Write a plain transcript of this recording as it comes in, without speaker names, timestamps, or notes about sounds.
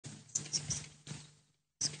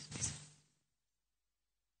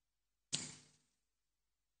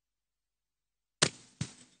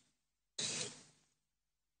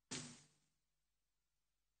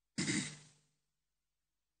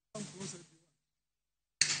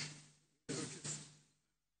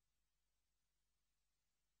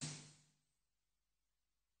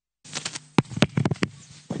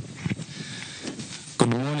Good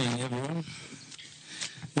morning, everyone.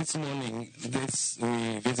 This morning,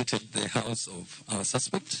 we visited the house of our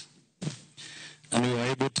suspect, and we were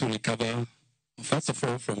able to recover, first of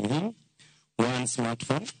all, from him, one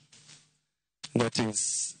smartphone. That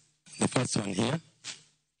is the first one here.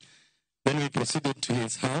 Then we proceeded to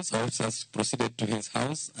his house, our officers proceeded to his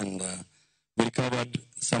house, and we recovered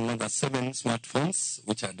some other 7 smartphones,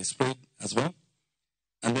 which are displayed as well,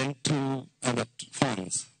 and then 2 other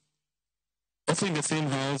phones. Also in the same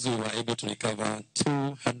house, we were able to recover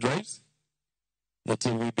 2 hard drives that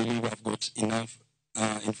we believe have got enough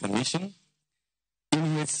information.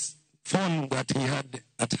 In his phone that he had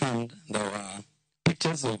at hand, there were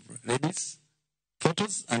pictures of ladies,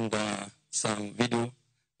 photos, and some videos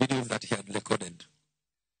that he had recorded.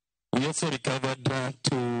 We also recovered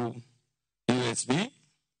 2 USB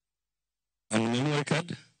and memory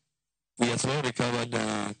card. We as well recovered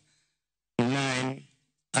 9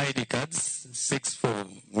 ID cards, 6 for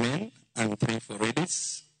men and 3 for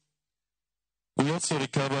ladies. We also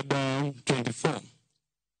recovered 24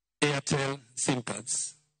 Airtel SIM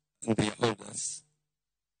cards and their holders,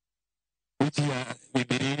 which we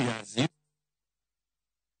believe he has used.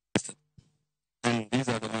 And these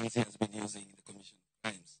are the ones he has been using in the commission of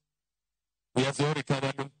crimes. We as well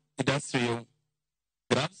recovered industrial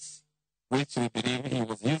gloves, which we believe he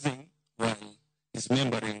was using while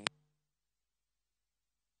dismembering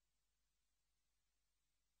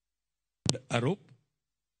a rope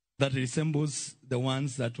that resembles the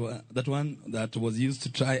ones that was used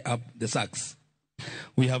to tie up the sacks.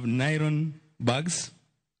 We have nylon bags,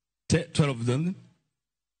 12 of them,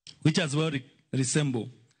 which as well resemble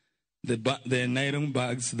the nylon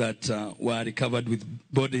bags that were recovered with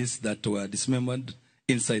bodies that were dismembered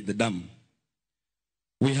inside the dam.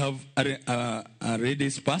 We have a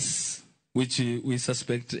lady's purse, which we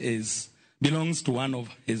suspect belongs to one of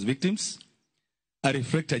his victims. A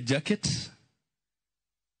reflector jacket.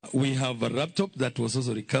 We have a laptop that was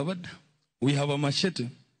also recovered. We have a machete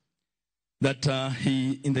that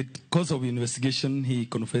in the course of investigation, he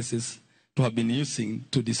confesses to have been using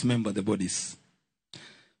to dismember the bodies.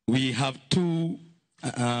 We have 2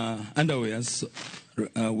 underwears,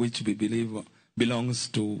 which we believe belongs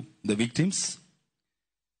to the victims.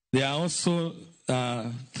 There are also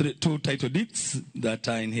 2 title deeds that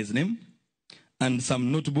are in his name, and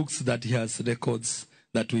some notebooks that he has records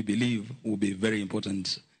that we believe will be very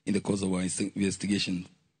important in the course of our investigation.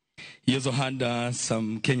 He also had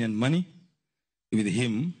some Kenyan money with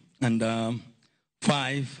him and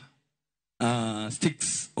 5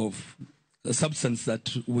 sticks of a substance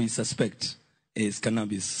that we suspect is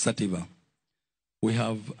cannabis sativa. We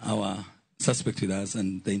have our suspect with us,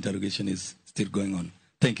 and the interrogation is still going on.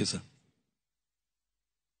 Thank you, sir.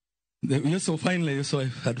 Finally, I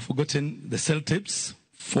had forgotten the cell tapes,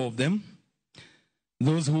 4 of them.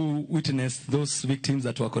 Those who witnessed those victims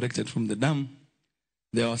that were collected from the dam,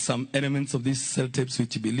 there are some elements of these cell tapes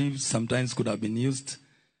which we believe sometimes could have been used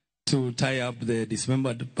to tie up the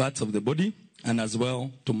dismembered parts of the body and as well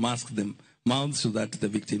to mask them mouths so that the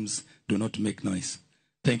victims do not make noise.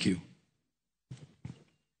 Thank you.